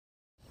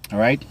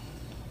Alright,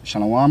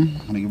 Shalom. I'm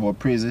going to give our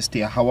praises to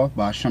Yahweh,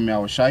 Ba'asham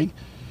Yahushai.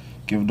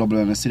 Give double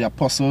honors to the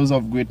apostles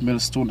of Great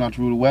Millstone that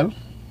rule well.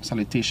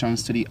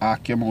 Salutations to the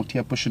Archim out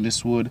here pushing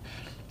this word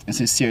in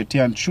sincerity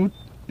and truth.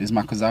 This is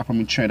Makazar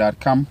from Trinidad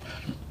camp.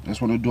 Just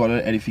want to do a little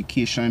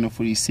edification,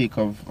 for the sake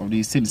of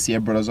these sincere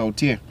brothers out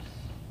here.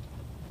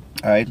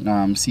 Alright,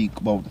 see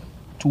about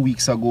 2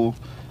 weeks ago,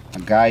 a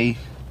guy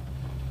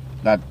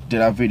that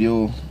did a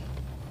video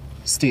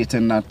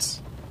stating that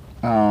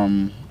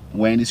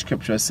when the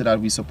scripture said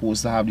that we're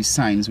supposed to have the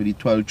signs with the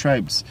 12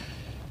 tribes.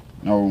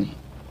 Now,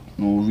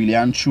 really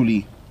and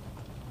truly,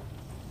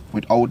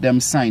 without them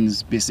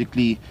signs,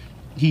 basically,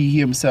 he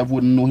himself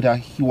wouldn't know that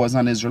he was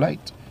an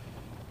Israelite.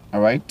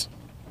 Alright?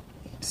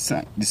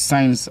 The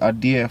signs are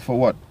there for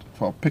what?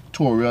 For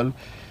pictorial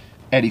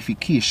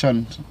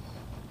edification,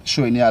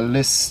 showing you a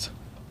list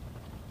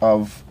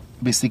of,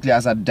 basically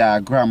as a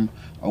diagram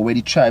of where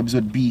the tribes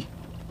would be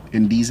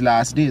in these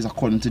last days,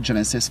 according to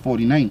Genesis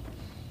 49.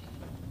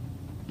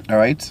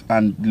 Alright,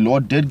 and the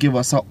Lord did give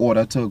us an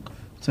order to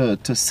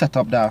set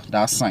up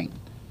that sign.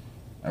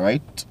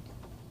 Alright,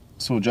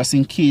 so just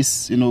in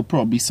case,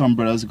 probably some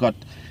brothers got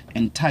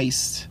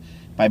enticed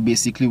by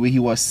basically what he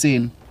was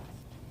saying,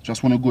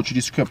 just want to go through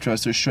the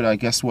scriptures to show that,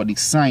 guess what, the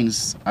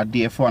signs are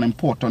there for an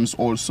importance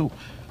also.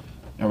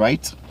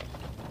 Alright,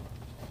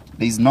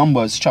 there's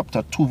Numbers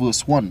chapter 2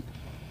 verse 1.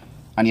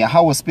 And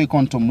Yahweh spake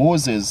unto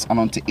Moses and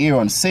unto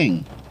Aaron,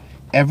 saying,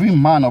 Every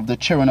man of the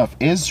children of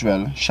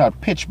Israel shall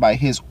pitch by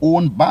his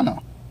own banner,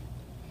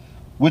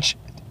 which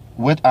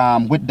with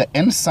the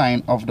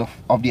ensign of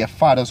their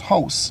father's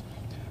house,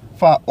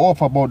 far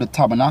off about the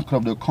tabernacle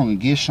of the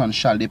congregation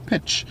shall they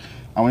pitch.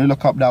 And when you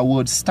look up that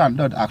word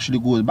standard, actually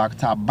goes back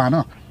to a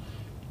banner.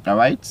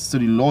 Alright, so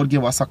the Lord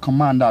gave us a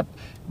command that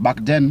back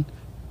then,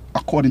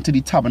 according to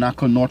the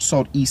tabernacle, north,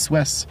 south, east,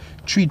 west,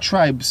 3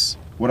 tribes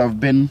would have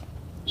been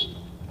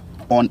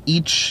on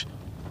each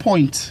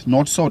point,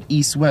 north, south,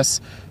 east,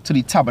 west, to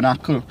the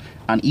tabernacle,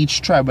 and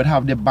each tribe would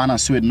have their banner.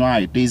 So it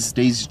know, there's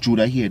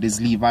Judah here,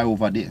 there's Levi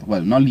over there. Well,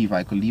 not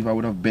Levi, because Levi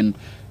would have been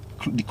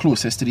the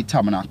closest to the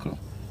tabernacle.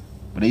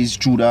 But there's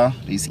Judah,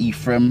 there's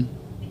Ephraim,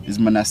 there's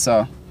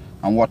Manasseh,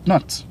 and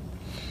whatnot.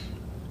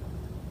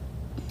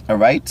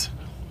 Alright?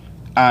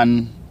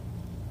 And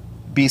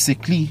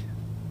basically,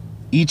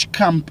 each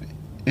camp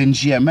in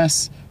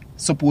GMS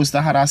supposed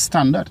to have a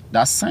standard,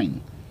 that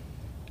sign.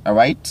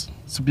 Alright?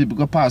 So people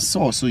go past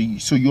so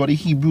you're the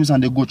Hebrews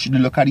and they go through, they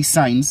look at the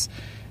signs,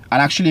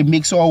 and actually it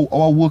makes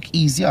our work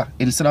easier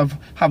instead of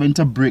having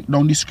to break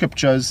down the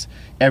scriptures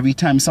every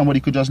time.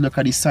 Somebody could just look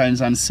at the signs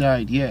and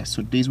say, yeah,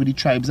 so these where the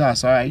tribes are.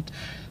 So alright,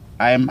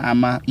 I'm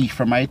a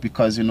Ephraimite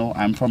because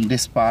I'm from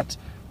this part.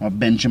 I'm a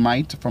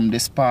Benjamite from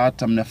this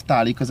part. I'm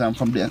Naphtali because I'm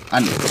from there.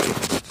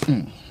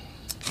 And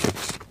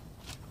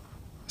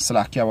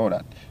slack you about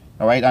that.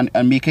 Alright,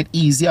 and make it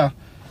easier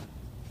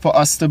for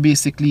us to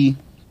basically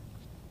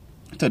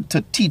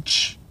to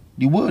teach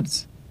the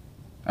words.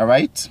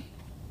 Alright,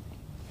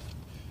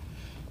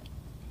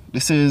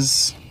 this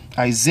is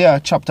Isaiah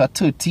chapter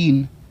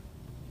 13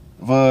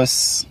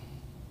 verse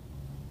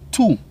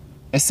 2.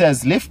 It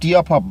says, Lift ye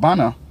up a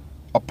banner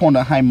upon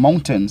the high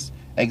mountains,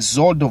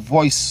 exalt the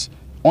voice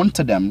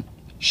unto them,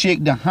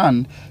 shake the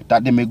hand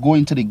that they may go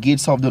into the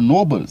gates of the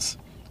nobles.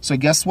 So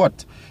guess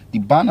what? The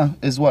banner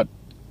is what?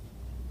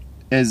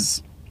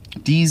 Is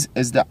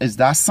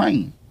that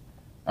sign.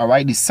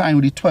 Alright, the sign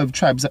with the 12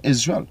 tribes of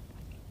Israel.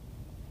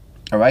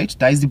 Alright,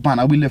 that is the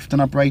banner we're lifting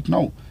up right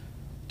now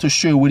to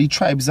show where the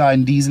tribes are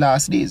in these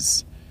last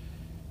days.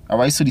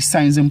 Alright, so the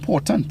sign is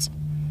important.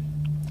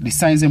 The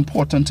sign is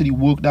important to the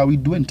work that we're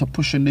doing to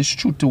pushing this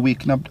truth, to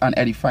waking up and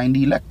edifying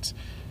the elect.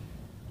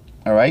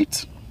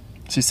 Alright,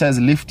 so it says,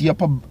 lift ye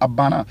up a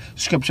banner.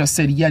 Scripture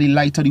said, yeah, the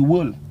light of the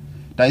world.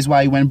 That is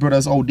why when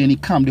brothers out there in the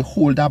camp, they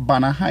hold that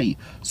banner high,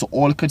 so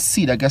all could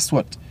see that, guess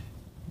what?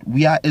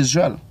 We are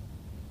Israel.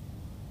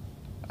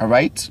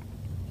 Alright?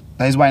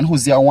 That is why in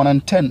Hosea 1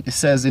 and 10, it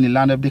says, in the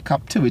land of the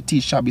captivity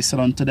it shall be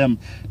said unto them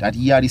that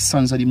ye are the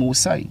sons of the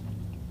Most High.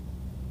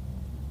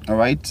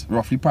 Alright?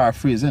 Roughly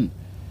paraphrasing.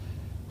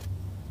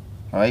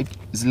 Alright?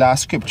 This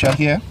last scripture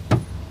here.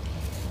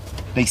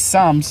 The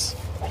Psalms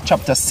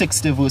chapter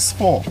 60 verse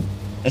 4.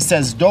 It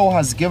says, Thou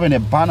hast given a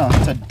banner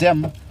to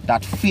them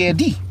that fear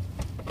thee,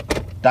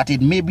 that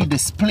it may be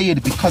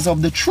displayed because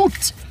of the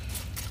truth.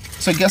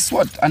 So guess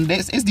what? And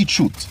this is the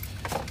truth.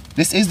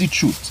 This is the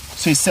truth.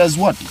 So it says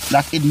what?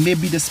 That it may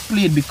be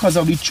displayed because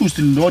of the truth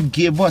the Lord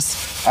gave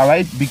us.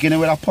 Alright, beginning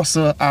with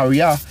Apostle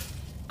Aria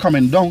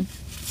coming down,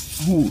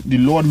 who the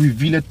Lord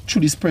revealed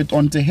through the Spirit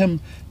unto him,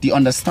 the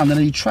understanding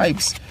of the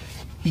tribes.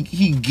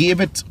 He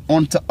gave it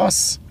unto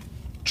us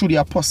through the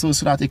apostles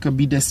so that it could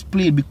be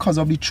displayed because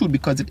of the truth,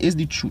 because it is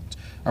the truth.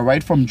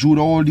 Alright, from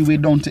Judah all the way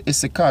down to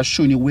Issachar,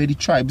 showing you where the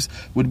tribes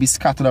would be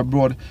scattered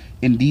abroad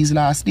in these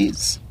last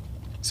days.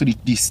 So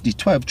the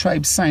 12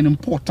 tribes sign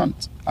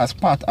important as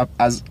part of,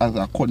 as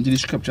according to the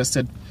scripture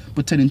said,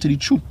 pertaining to the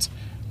truth.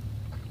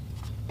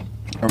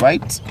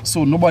 Alright,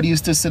 so nobody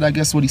used to say that,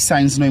 guess what, the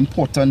signs are not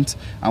important,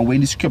 and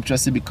when the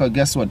scriptures say, because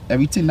guess what,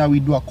 everything that we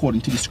do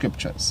according to the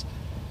scriptures.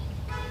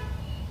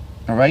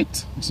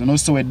 Alright,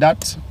 so with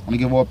that, I'm going to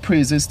give our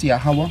praises to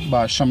Yahweh,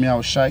 Ba'Hasham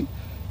Yahushai.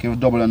 Give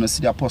double honors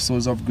to the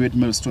apostles of Great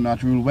Millstone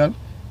that rule well.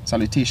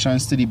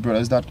 Salutations to the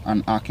brothers that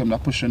and Akim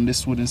that pushing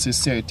this word in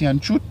sincerity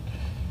and truth.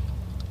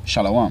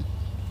 Shalom.